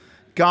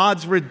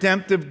God's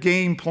redemptive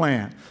game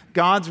plan.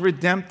 God's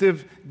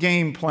redemptive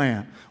game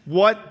plan.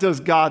 What does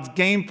God's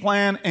game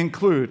plan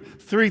include?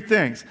 3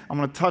 things. I'm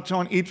going to touch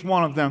on each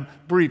one of them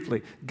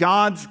briefly.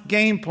 God's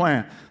game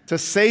plan to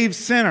save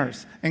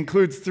sinners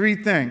includes 3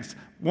 things.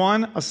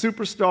 1, a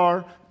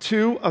superstar.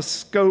 2, a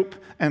scope.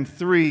 And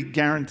 3,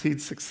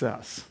 guaranteed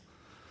success.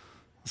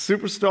 A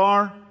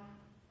superstar,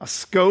 a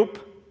scope,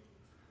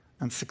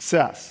 and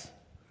success.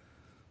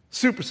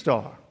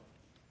 Superstar.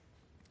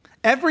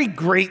 Every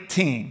great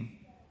team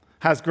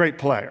has great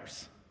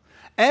players.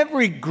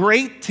 Every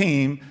great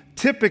team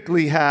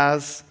typically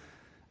has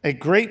a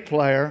great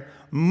player.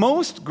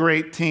 Most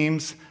great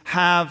teams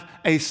have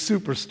a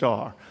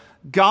superstar.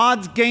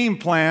 God's game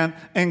plan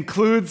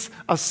includes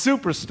a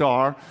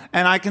superstar,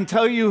 and I can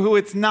tell you who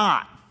it's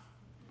not.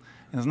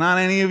 It's not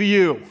any of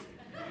you.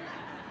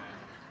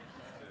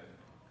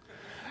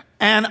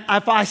 And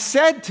if I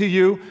said to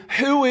you,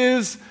 who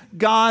is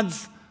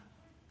God's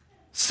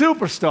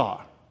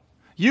superstar?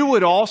 You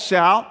would all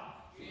shout,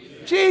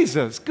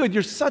 Jesus. Good,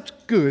 you're such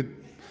good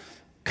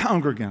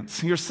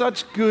congregants. You're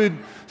such good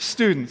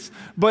students.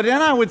 But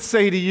then I would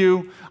say to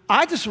you,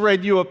 I just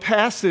read you a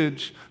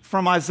passage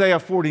from Isaiah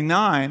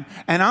 49,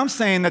 and I'm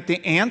saying that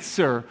the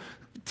answer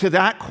to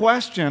that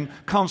question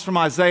comes from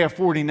Isaiah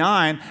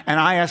 49, and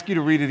I ask you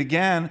to read it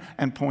again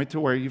and point to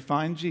where you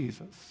find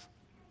Jesus.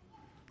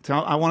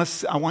 I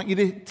want you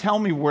to tell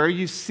me where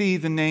you see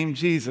the name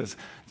Jesus.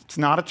 It's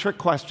not a trick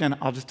question.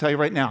 I'll just tell you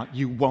right now,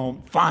 you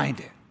won't find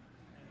it.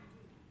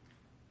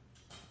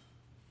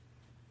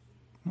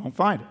 You won't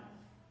find it.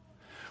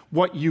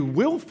 What you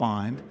will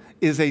find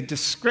is a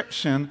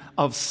description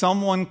of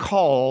someone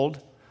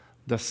called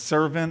the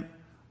servant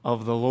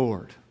of the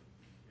Lord,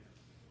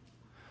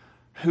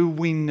 who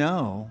we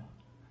know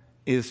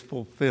is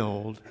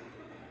fulfilled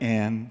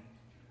in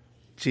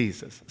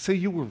Jesus. So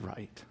you were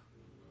right.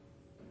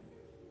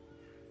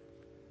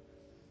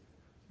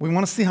 We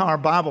want to see how our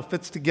Bible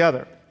fits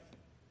together.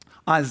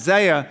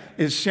 Isaiah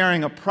is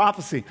sharing a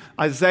prophecy.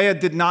 Isaiah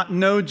did not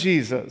know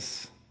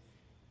Jesus.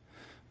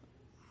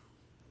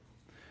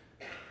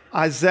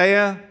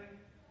 Isaiah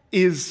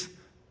is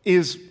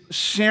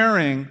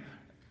sharing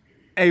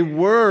a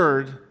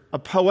word, a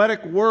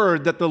poetic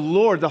word that the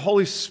Lord, the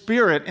Holy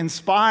Spirit,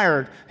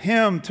 inspired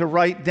him to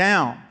write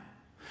down.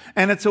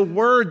 And it's a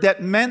word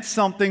that meant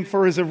something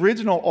for his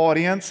original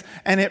audience,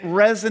 and it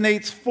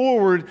resonates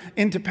forward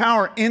into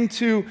power,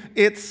 into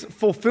its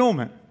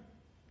fulfillment.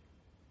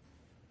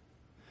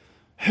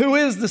 Who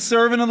is the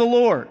servant of the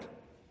Lord?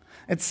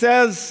 It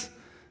says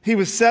he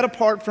was set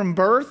apart from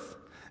birth.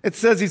 It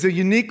says he's a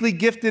uniquely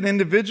gifted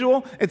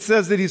individual. It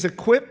says that he's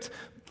equipped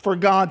for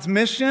God's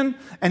mission,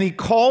 and he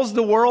calls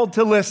the world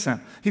to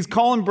listen. He's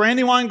calling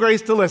Brandywine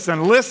Grace to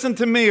listen. Listen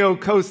to me, O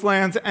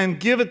coastlands, and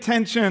give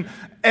attention,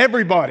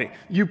 everybody.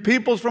 You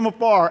peoples from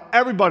afar,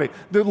 everybody.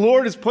 The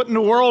Lord is putting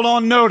the world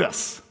on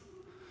notice.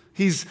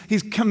 He's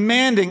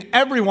commanding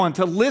everyone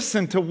to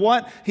listen to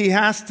what he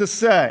has to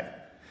say.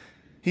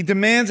 He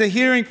demands a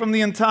hearing from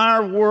the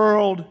entire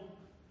world.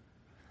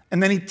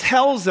 And then he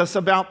tells us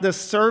about this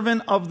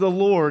servant of the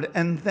Lord.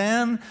 And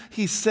then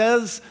he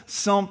says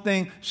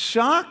something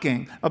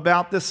shocking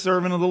about this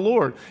servant of the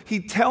Lord.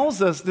 He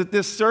tells us that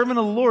this servant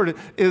of the Lord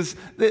is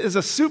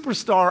a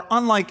superstar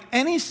unlike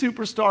any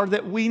superstar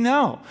that we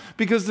know.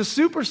 Because the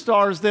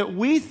superstars that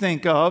we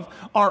think of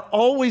are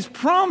always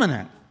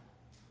prominent.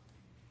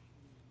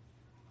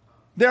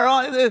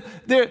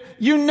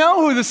 You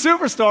know who the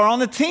superstar on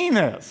the team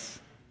is.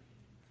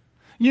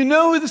 You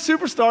know who the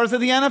superstars of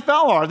the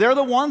NFL are. They're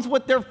the ones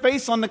with their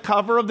face on the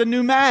cover of the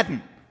new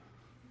Madden.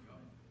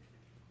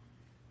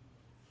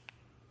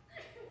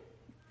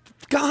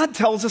 God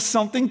tells us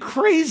something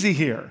crazy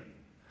here.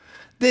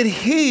 That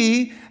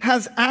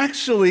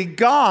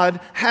God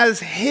has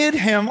hid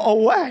him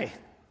away.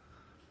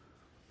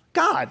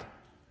 God,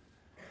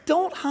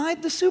 don't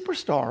hide the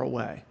superstar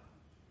away.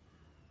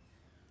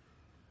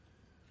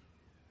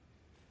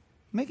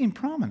 Make him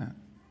prominent,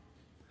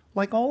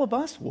 like all of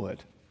us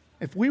would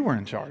if we were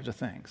in charge of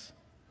things.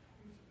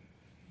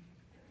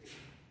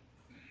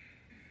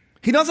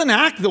 He doesn't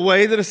act the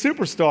way that a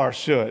superstar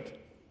should.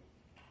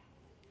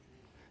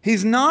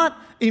 He's not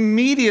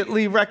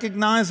immediately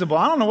recognizable.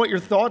 I don't know what your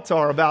thoughts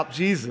are about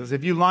Jesus.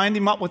 If you lined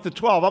him up with the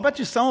 12, I'll bet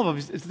you some of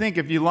you think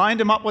if you lined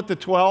him up with the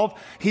 12,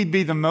 he'd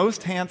be the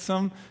most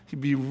handsome,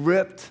 he'd be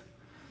ripped.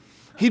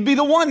 He'd be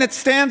the one that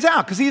stands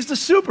out because he's the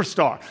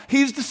superstar.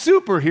 He's the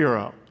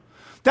superhero.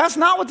 That's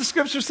not what the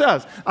scripture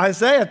says.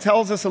 Isaiah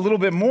tells us a little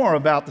bit more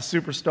about the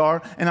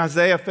superstar in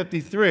Isaiah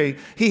 53.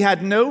 He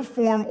had no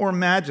form or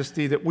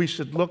majesty that we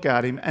should look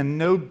at him, and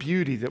no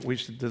beauty that we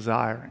should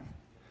desire him.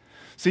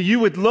 So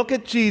you would look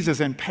at Jesus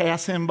and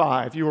pass him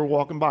by if you were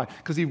walking by,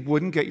 because he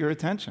wouldn't get your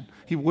attention.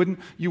 You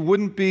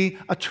wouldn't be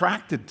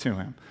attracted to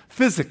him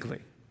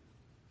physically.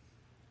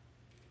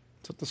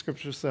 That's what the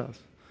scripture says. It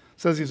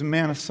says he's a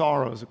man of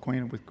sorrows,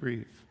 acquainted with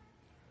grief.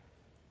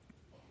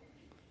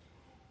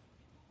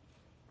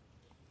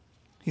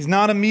 He's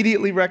not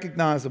immediately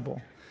recognizable.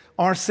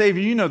 Our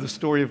Savior, you know the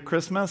story of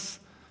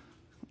Christmas,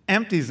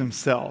 empties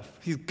himself.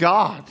 He's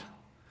God.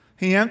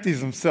 He empties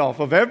himself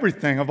of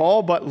everything, of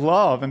all but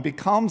love, and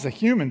becomes a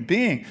human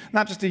being.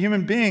 Not just a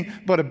human being,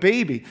 but a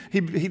baby.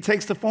 He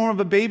takes the form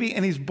of a baby,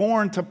 and he's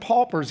born to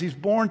paupers. He's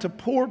born to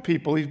poor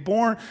people. He's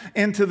born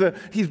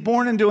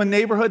into a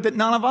neighborhood that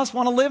none of us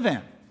want to live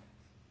in.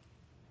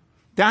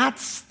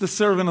 That's the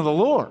servant of the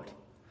Lord.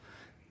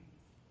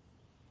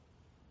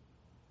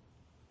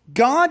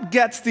 God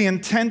gets the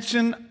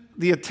attention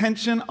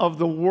of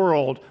the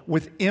world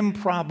with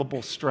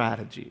improbable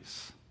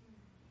strategies.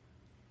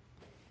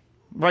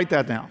 Write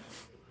that down.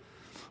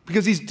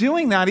 Because he's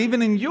doing that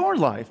even in your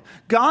life.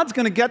 God's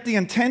going to get the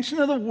attention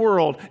of the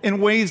world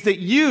in ways that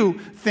you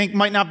think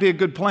might not be a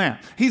good plan.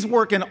 He's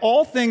working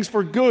all things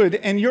for good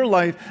in your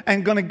life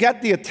and going to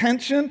get the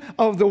attention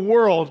of the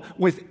world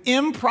with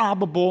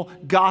improbable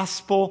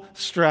gospel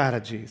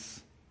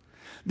strategies.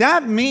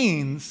 That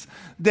means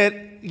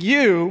that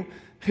you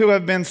who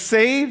have been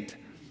saved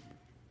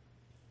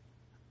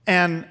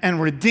and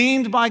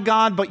redeemed by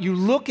God, but you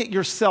look at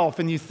yourself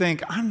and you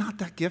think, I'm not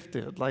that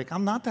gifted. Like,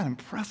 I'm not that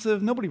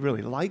impressive. Nobody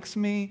really likes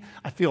me.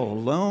 I feel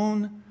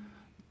alone.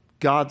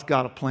 God's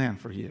got a plan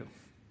for you.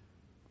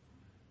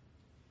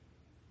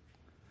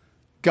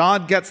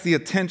 God gets the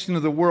attention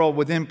of the world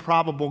with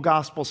improbable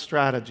gospel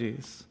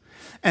strategies.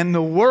 And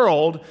the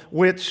world,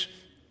 which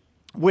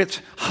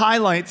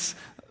highlights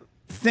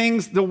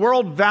things, the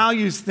world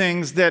values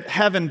things that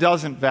heaven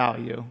doesn't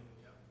value.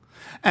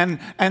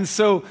 And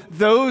so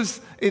those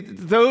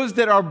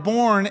that are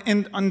born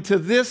into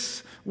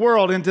this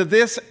world, into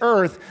this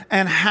earth,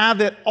 and have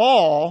it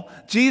all,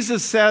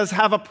 Jesus says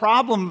have a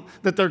problem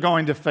that they're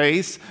going to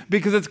face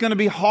because it's going to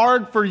be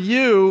hard for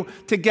you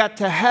to get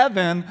to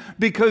heaven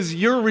because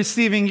you're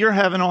receiving your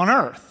heaven on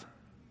earth.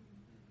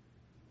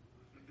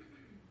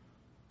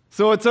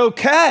 So it's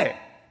okay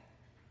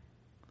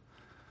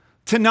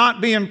to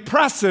not be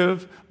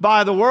impressive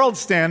by the world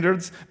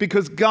standards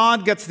because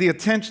God gets the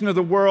attention of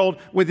the world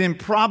with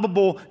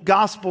improbable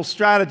gospel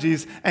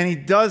strategies, and he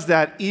does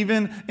that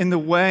even in the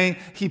way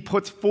he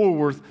puts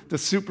forward the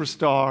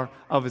superstar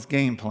of his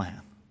game plan.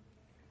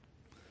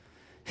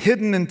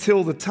 Hidden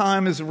until the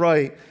time is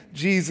right,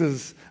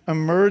 Jesus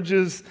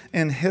emerges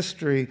in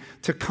history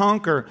to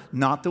conquer,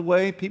 not the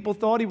way people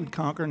thought he would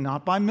conquer,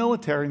 not by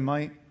military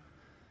might,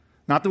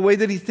 not the way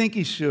that he think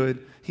he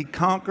should. He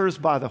conquers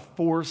by the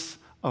force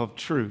of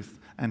truth,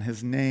 and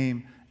his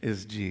name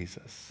is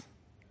Jesus.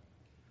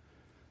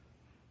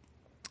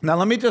 Now,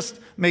 let me just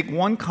make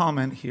one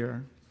comment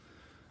here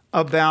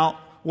about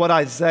what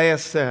Isaiah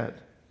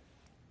said.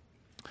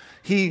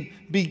 He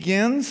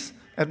begins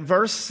at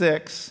verse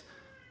 6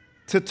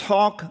 to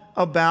talk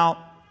about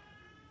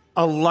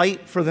a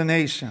light for the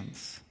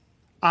nations.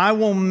 I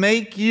will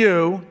make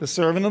you, the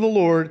servant of the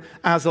Lord,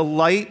 as a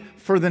light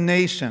for the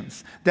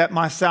nations, that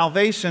my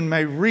salvation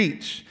may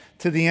reach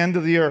to the end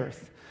of the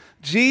earth.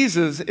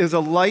 Jesus is a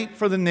light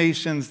for the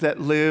nations that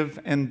live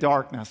in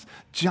darkness.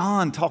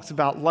 John talks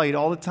about light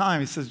all the time.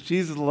 He says,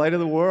 Jesus is the light of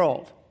the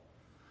world.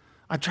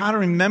 I try to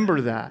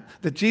remember that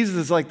Jesus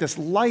is like this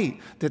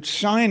light that's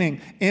shining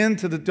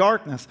into the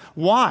darkness.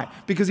 Why?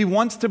 Because he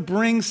wants to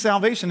bring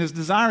salvation. His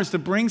desire is to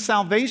bring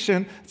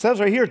salvation, it says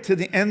right here, to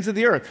the ends of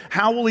the earth.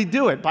 How will he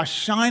do it? By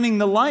shining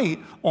the light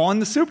on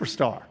the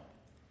superstar.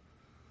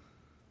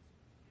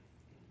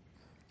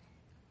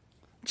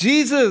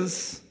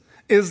 Jesus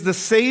is the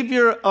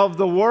Savior of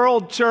the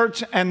world,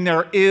 church, and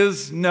there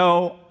is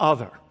no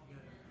other.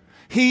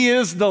 He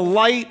is the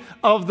light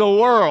of the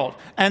world,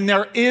 and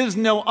there is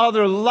no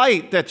other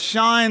light that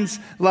shines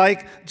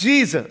like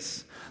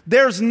Jesus.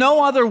 There's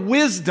no other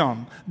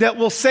wisdom that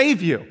will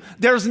save you.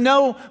 There's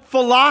no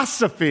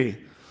philosophy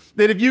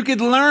that if you could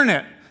learn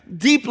it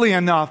deeply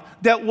enough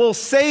that will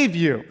save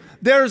you.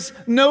 There's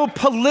no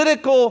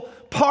political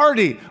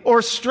party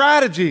or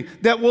strategy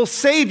that will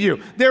save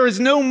you. There is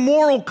no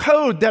moral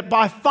code that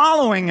by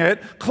following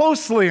it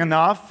closely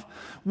enough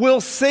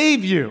will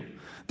save you.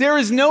 There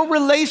is no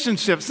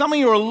relationship. Some of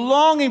you are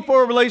longing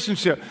for a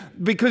relationship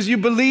because you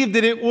believe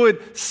that it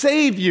would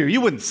save you.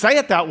 You wouldn't say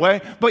it that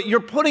way, but you're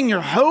putting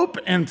your hope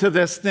into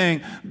this thing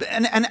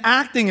and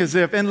acting as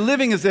if and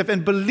living as if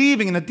and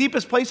believing in the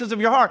deepest places of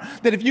your heart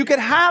that if you could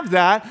have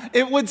that,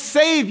 it would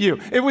save you.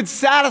 It would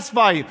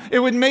satisfy you. It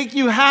would make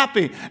you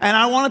happy. And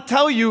I want to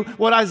tell you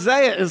what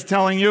Isaiah is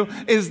telling you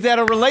is that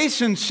a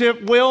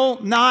relationship will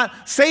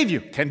not save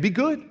you. Can be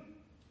good,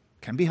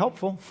 can be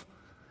helpful,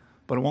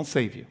 but it won't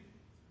save you.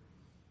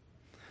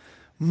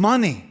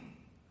 Money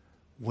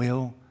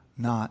will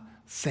not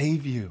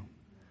save you,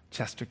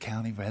 Chester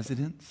County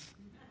residents.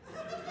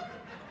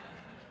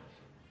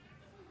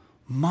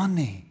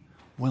 Money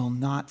will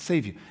not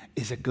save you.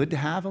 Is it good to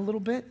have a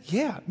little bit?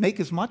 Yeah, make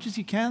as much as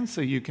you can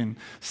so you can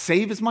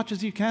save as much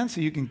as you can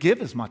so you can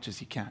give as much as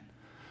you can.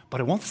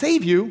 But it won't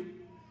save you.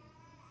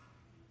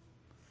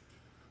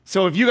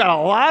 So if you got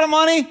a lot of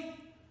money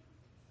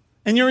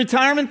in your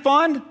retirement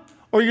fund,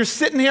 or you're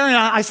sitting here and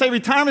I say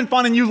retirement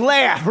fund and you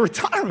laugh,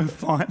 retirement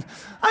fund?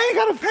 I ain't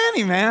got a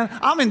penny, man.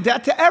 I'm in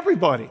debt to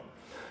everybody.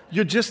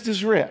 You're just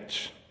as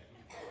rich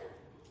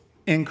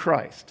in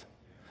Christ.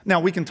 Now,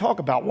 we can talk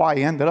about why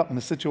you ended up in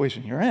the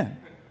situation you're in.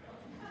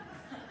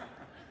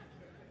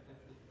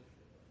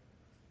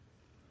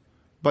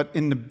 But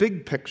in the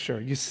big picture,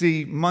 you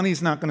see,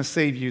 money's not going to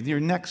save you. Your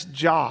next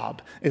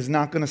job is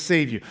not going to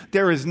save you.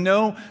 There is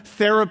no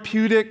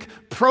therapeutic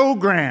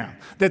program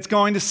that's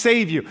going to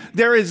save you.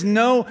 There is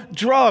no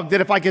drug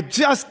that if I could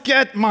just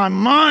get my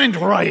mind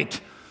right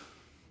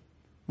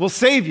will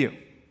save you.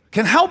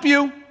 Can help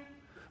you,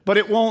 but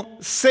it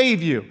won't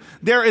save you.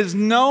 There is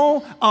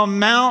no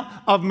amount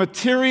of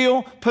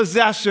material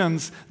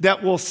possessions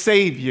that will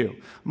save you.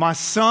 My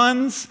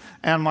sons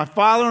and my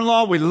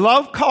father-in-law, we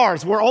love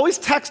cars. We're always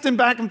texting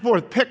back and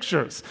forth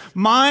pictures.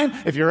 Mine,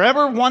 if you're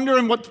ever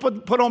wondering what to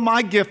put on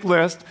my gift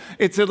list,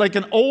 it's like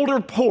an older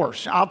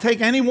Porsche. I'll take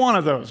any one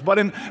of those. But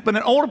an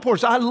older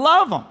Porsche, I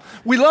love them.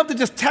 We love to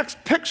just text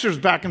pictures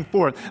back and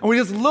forth, and we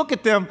just look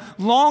at them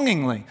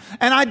longingly.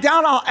 And I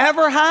doubt I'll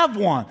ever have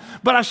one,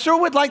 but I sure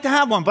would like to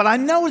have one. But I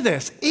know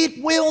this,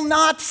 it will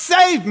not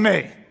save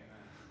me.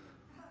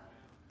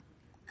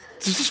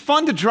 It's just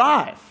fun to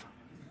drive.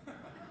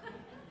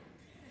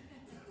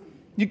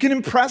 You can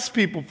impress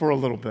people for a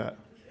little bit,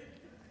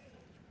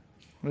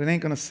 but it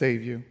ain't going to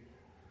save you.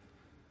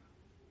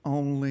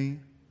 Only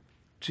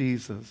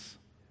Jesus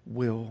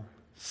will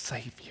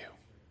save you.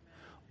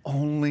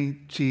 Only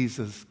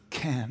Jesus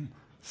can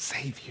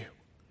save you.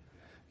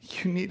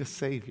 You need a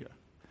Savior.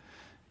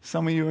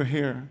 Some of you are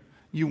here.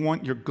 You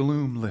want your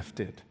gloom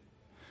lifted.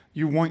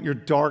 You want your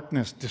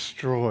darkness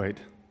destroyed.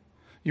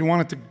 You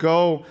want it to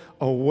go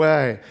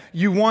away.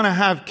 You want to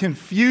have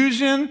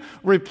confusion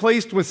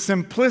replaced with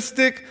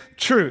simplistic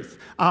truth.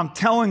 I'm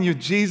telling you,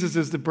 Jesus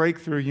is the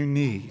breakthrough you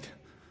need.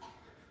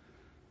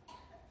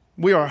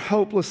 We are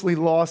hopelessly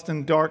lost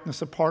in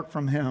darkness apart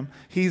from Him.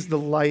 He's the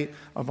light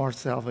of our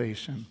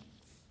salvation.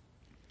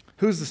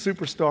 Who's the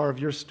superstar of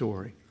your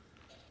story?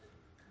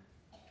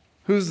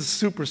 Who's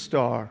the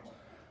superstar?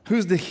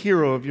 Who's the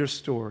hero of your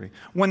story?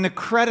 When the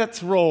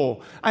credits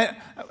roll,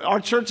 our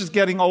church is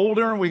getting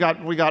older. We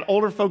got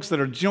older folks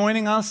that are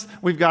joining us.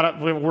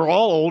 We're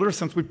all older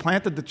since we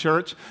planted the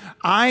church.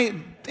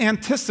 I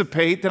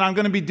anticipate that I'm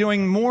going to be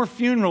doing more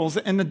funerals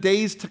in the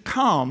days to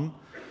come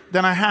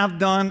than I have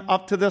done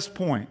up to this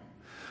point.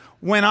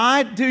 When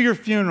I do your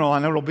funeral, I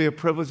know it'll be a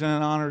privilege and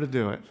an honor to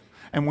do it.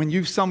 And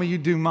when some of you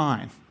do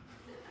mine,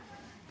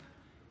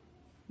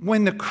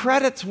 when the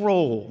credits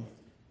roll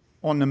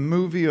on the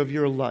movie of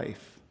your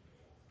life,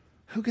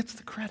 who gets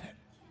the credit?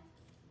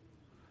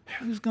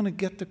 Who's going to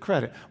get the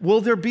credit?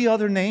 Will there be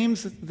other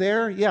names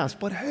there? Yes,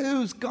 but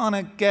who's going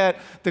to get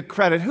the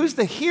credit? Who's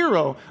the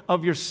hero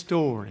of your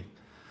story?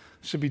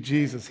 It should be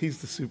Jesus. He's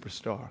the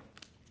superstar.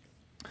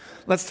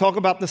 Let's talk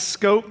about the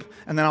scope,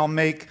 and then I'll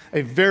make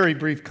a very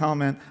brief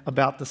comment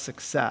about the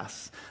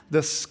success.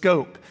 The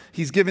scope.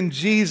 He's given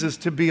Jesus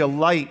to be a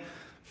light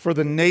for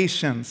the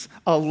nations,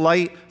 a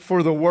light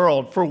for the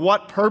world. For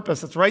what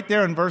purpose? It's right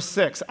there in verse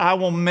 6. I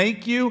will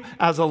make you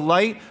as a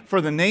light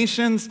for the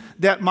nations,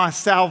 that my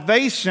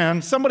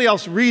salvation, somebody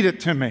else read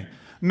it to me,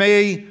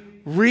 may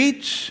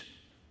reach,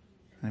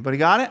 anybody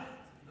got it?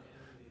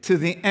 To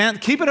the end.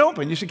 Keep it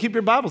open. You should keep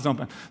your Bibles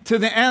open. To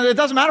the end. It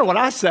doesn't matter what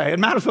I say. It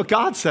matters what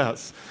God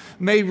says.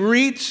 May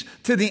reach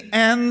to the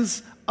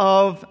ends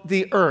of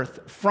the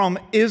earth. From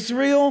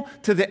Israel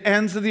to the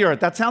ends of the earth.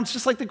 That sounds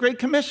just like the Great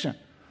Commission.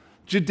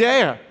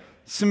 Judea,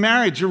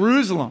 Samaria,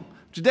 Jerusalem,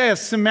 Judea,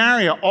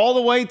 Samaria, all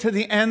the way to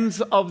the ends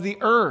of the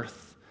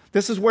earth.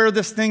 This is where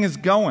this thing is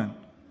going.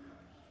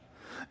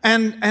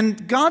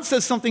 And God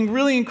says something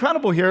really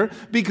incredible here,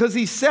 because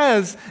He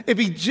says if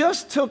He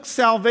just took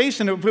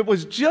salvation, if it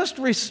was just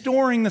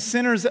restoring the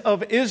sinners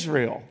of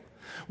Israel,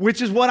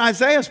 which is what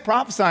Isaiah is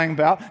prophesying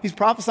about. He's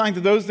prophesying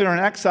to those that are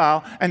in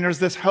exile, and there's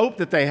this hope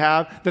that they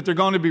have that they're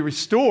going to be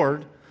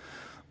restored.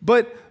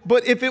 But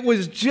if it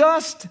was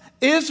just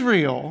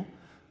Israel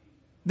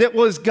that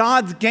was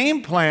God's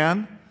game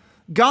plan,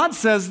 God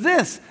says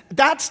this,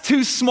 that's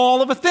too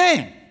small of a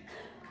thing.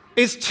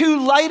 It's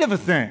too light of a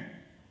thing.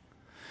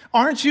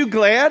 Aren't you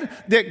glad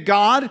that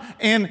God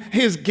in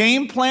His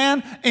game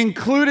plan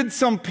included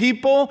some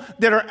people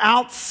that are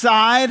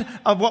outside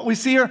of what we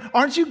see here?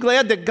 Aren't you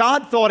glad that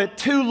God thought it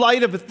too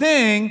light of a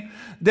thing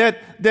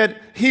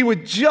that He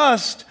would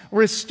just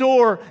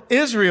restore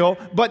Israel,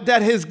 but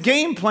that His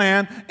game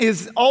plan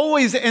is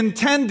always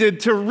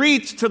intended to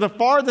reach to the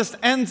farthest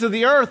ends of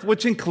the earth,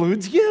 which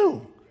includes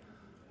you?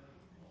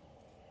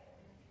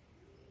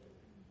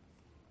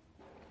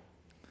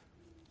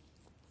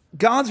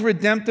 God's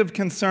redemptive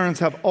concerns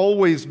have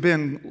always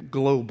been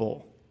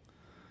global.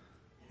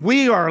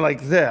 We are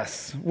like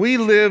this. We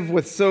live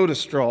with soda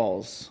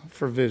straws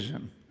for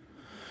vision.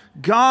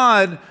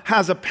 God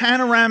has a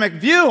panoramic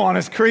view on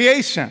His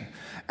creation,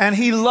 and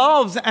He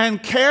loves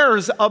and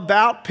cares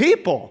about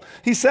people.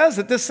 He says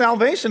that this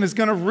salvation is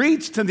going to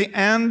reach to the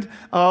end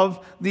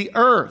of the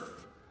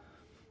earth.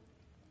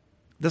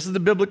 This is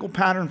the biblical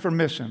pattern for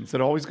missions.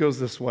 It always goes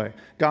this way.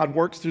 God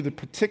works through the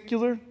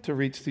particular to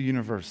reach the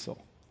universal.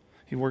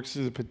 He works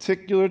through the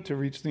particular to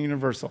reach the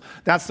universal.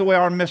 That's the way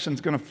our mission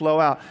is going to flow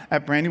out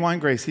at Brandywine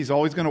Grace. He's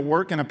always going to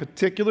work in a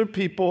particular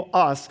people,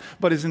 us,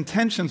 but His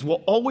intentions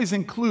will always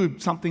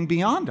include something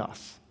beyond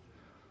us.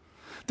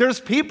 There's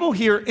people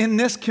here in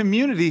this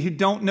community who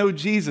don't know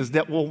Jesus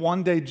that will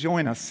one day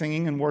join us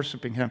singing and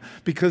worshiping him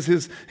because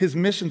his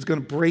mission's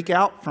going to break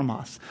out from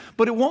us.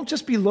 But it won't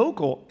just be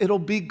local, it'll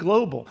be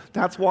global.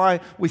 That's why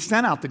we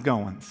sent out the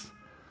Goins.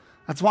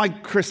 That's why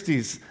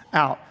Christy's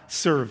out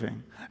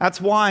serving.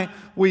 That's why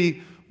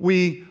we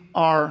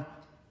are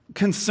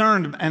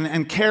concerned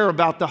and care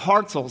about the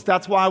Hartzels.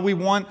 That's why we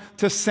want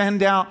to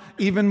send out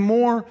even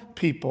more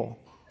people.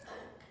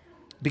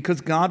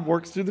 Because God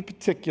works through the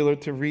particular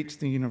to reach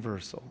the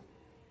universal.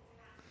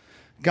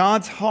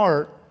 God's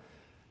heart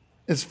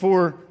is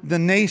for the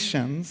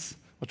nations,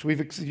 which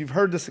you've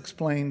heard this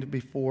explained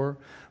before,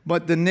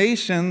 but the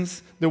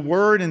nations, the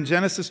word in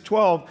Genesis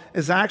 12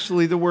 is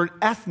actually the word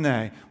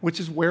ethne,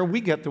 which is where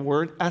we get the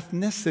word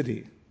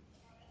ethnicity.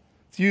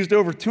 It's used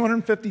over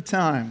 250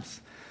 times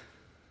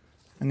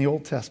in the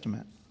Old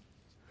Testament.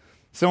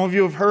 Some of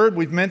you have heard,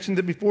 we've mentioned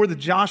it before, the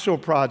Joshua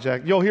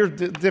Project. You'll hear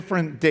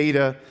different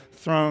data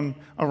thrown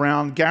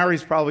around. Gary,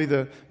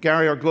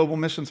 our global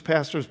missions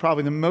pastor, is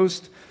probably the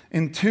most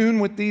in tune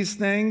with these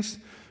things.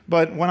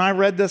 But when I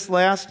read this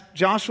last,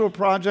 Joshua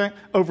Project,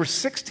 over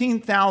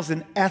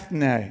 16,000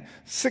 ethne,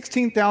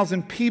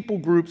 16,000 people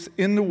groups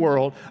in the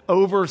world,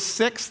 over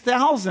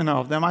 6,000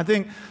 of them. I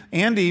think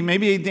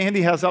maybe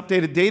Andy has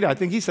updated data. I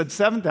think he said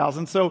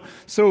 7,000.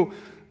 So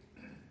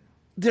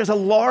there's a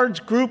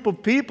large group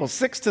of people,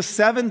 6,000 to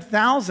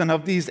 7,000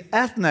 of these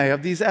ethne,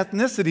 of these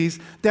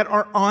ethnicities that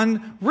are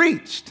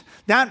unreached.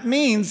 That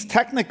means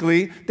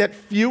technically that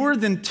fewer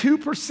than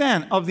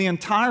 2% of the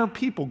entire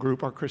people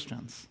group are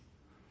Christians.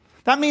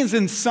 That means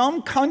in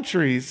some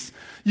countries,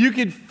 you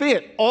could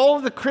fit all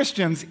of the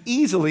Christians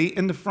easily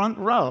in the front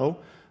row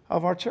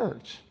of our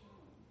church.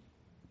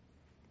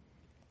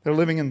 They're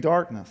living in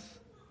darkness.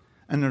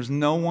 And there's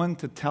no one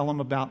to tell them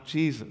about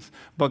Jesus.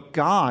 But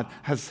God,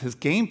 his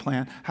game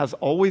plan, has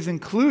always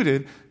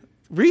included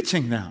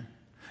reaching them.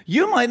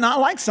 You might not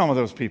like some of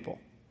those people.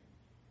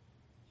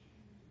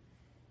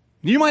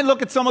 You might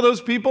look at some of those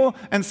people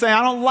and say,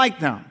 I don't like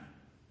them.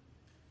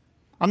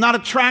 I'm not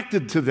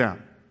attracted to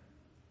them.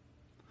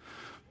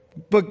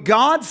 But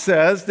God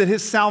says that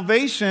his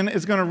salvation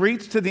is going to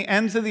reach to the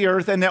ends of the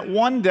earth and that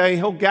one day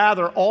he'll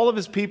gather all of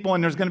his people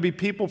and there's going to be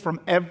people from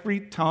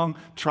every tongue,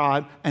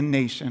 tribe, and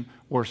nation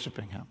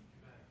worshiping him.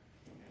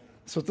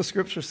 That's what the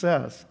scripture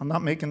says. I'm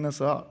not making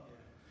this up.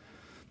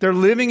 They're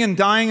living and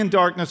dying in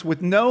darkness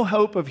with no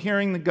hope of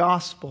hearing the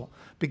gospel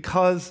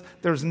because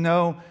there's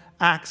no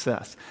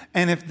access.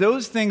 And if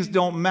those things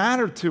don't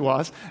matter to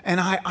us,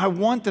 and I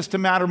want this to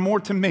matter more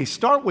to me.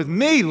 Start with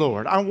me,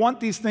 Lord. I want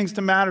these things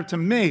to matter to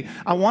me.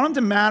 I want them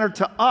to matter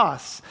to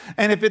us.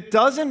 And if it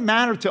doesn't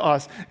matter to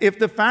us, if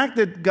the fact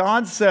that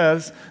God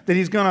says that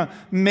he's going to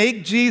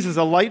make Jesus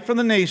a light for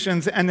the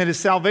nations and that his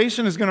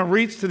salvation is going to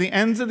reach to the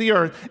ends of the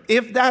earth,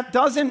 if that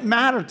doesn't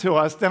matter to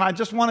us, then I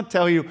just want to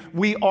tell you,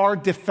 we are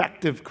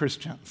defective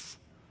Christians.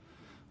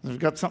 We've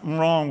got something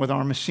wrong with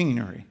our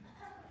machinery.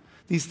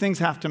 These things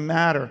have to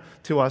matter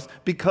to us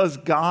because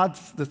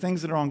the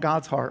things that are on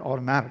God's heart ought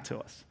to matter to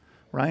us,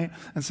 right?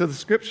 And so the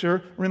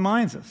scripture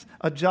reminds us,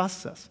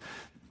 adjusts us.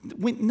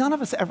 None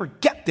of us ever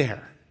get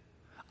there.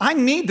 I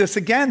need this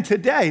again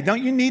today.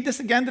 Don't you need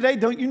this again today?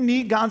 Don't you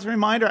need God's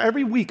reminder?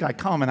 Every week I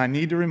come and I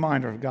need a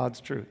reminder of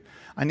God's truth.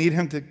 I need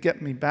him to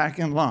get me back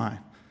in line.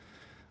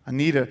 I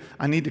need a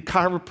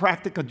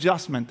chiropractic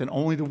adjustment that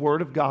only the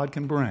Word of God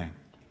can bring.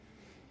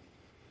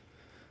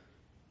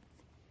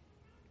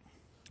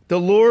 The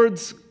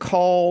Lord's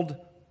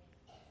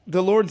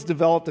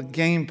developed a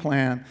game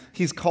plan.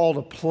 He's called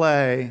a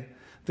play.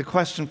 The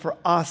question for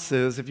us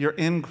is, if you're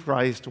in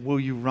Christ,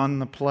 will you run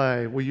the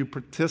play? Will you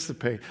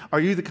participate? Are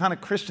you the kind of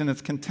Christian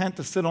that's content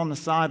to sit on the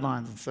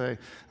sidelines and say,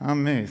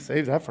 I'm me,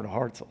 save that for the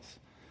Hartzels.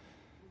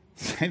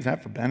 Save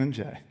that for Ben and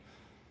Jay.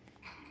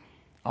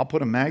 I'll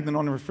put a magnet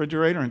on the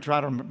refrigerator and try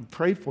to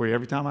pray for you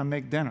every time I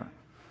make dinner.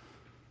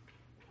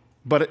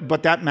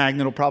 But that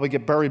magnet will probably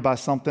get buried by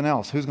something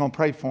else. Who's going to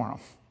pray for him?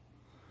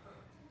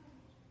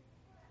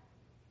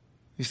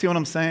 You see what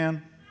I'm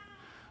saying?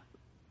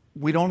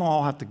 We don't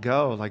all have to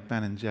go like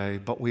Ben and Jay,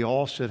 but we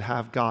all should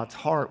have God's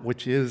heart,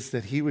 which is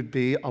that he would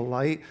be a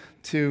light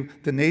to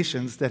the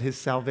nations, that his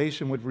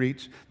salvation would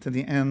reach to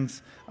the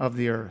ends of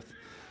the earth.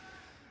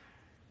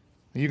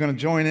 Are you going to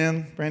join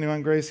in,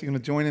 Brandywine Grace? Are you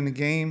going to join in the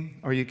game?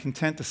 Or are you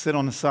content to sit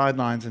on the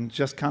sidelines and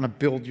just kind of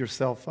build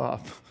yourself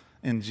up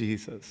in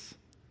Jesus?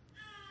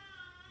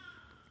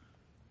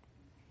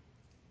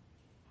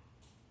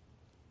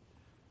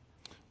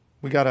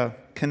 We got a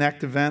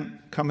Connect event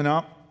coming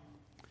up.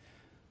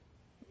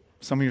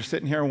 Some of you are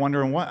sitting here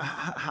wondering,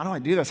 how do I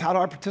do this? How do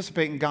I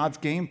participate in God's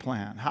game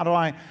plan? How do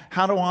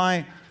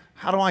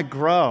I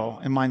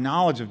grow in my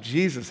knowledge of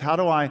Jesus? How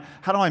do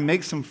I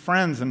make some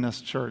friends in this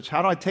church?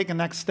 How do I take a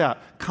next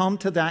step? Come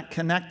to that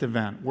Connect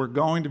event. We're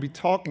going to be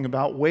talking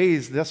about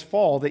ways this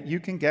fall that you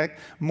can get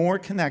more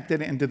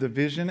connected into the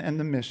vision and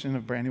the mission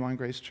of Brandywine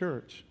Grace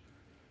Church.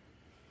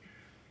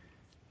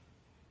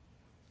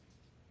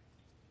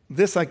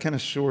 This I can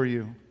assure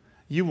you,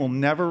 you will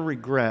never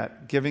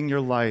regret giving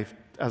your life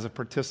as a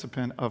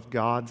participant of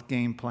God's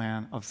game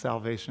plan of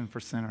salvation for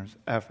sinners,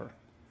 ever.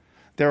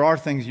 There are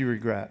things you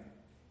regret.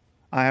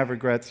 I have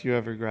regrets, you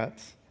have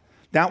regrets.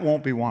 That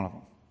won't be one of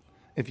them.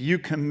 If you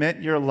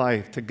commit your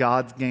life to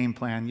God's game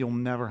plan, you'll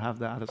never have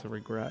that as a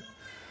regret.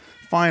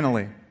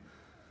 Finally,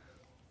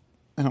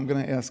 and I'm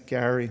going to ask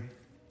Gary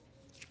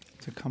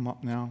to come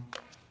up now.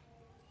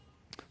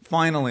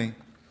 Finally,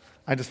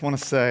 I just want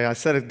to say, I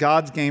said it,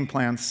 God's game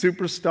plan,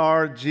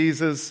 superstar,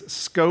 Jesus,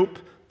 scope,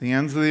 the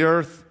ends of the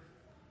earth.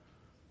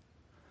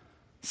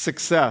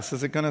 Success,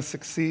 is it going to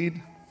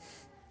succeed?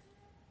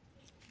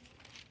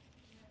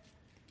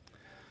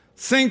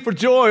 Sing for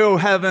joy, O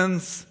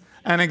heavens,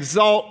 and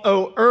exalt,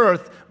 O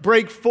earth.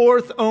 Break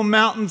forth, O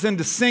mountains,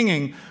 into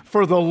singing,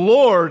 for the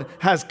Lord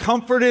has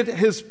comforted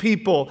his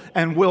people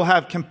and will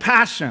have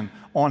compassion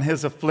on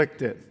his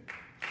afflicted.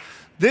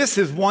 This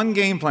is one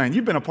game plan.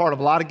 You've been a part of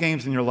a lot of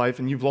games in your life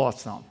and you've lost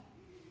some.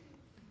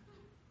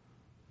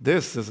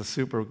 This is a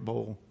Super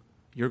Bowl.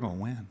 You're going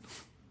to win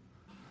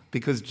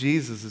because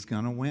Jesus is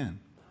going to win.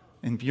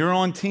 And if you're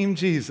on Team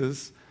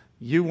Jesus,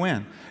 you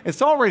win.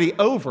 It's already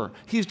over.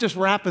 He's just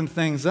wrapping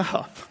things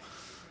up.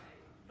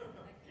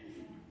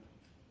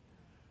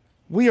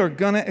 We are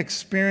going to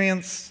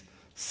experience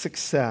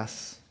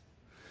success.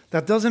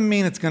 That doesn't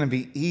mean it's going to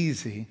be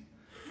easy.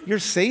 Your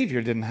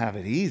Savior didn't have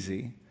it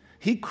easy.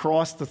 He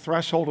crossed the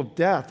threshold of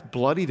death,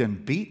 bloodied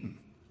and beaten.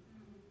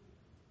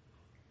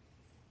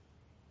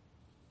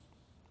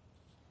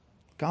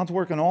 God's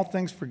working all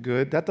things for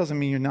good. That doesn't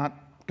mean you're not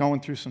going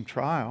through some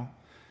trial.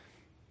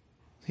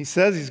 He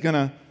says he's going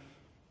to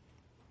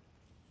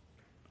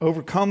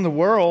overcome the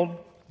world,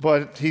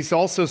 but he's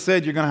also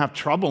said you're going to have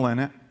trouble in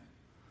it.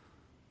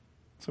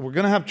 So we're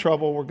going to have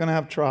trouble, we're going to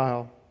have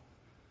trial,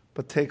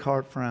 but take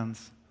heart,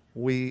 friends.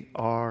 We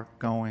are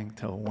going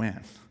to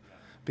win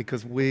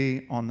because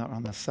we on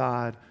the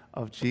side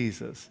of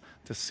Jesus,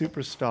 the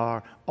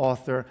superstar,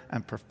 author,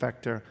 and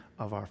perfecter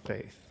of our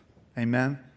faith. Amen.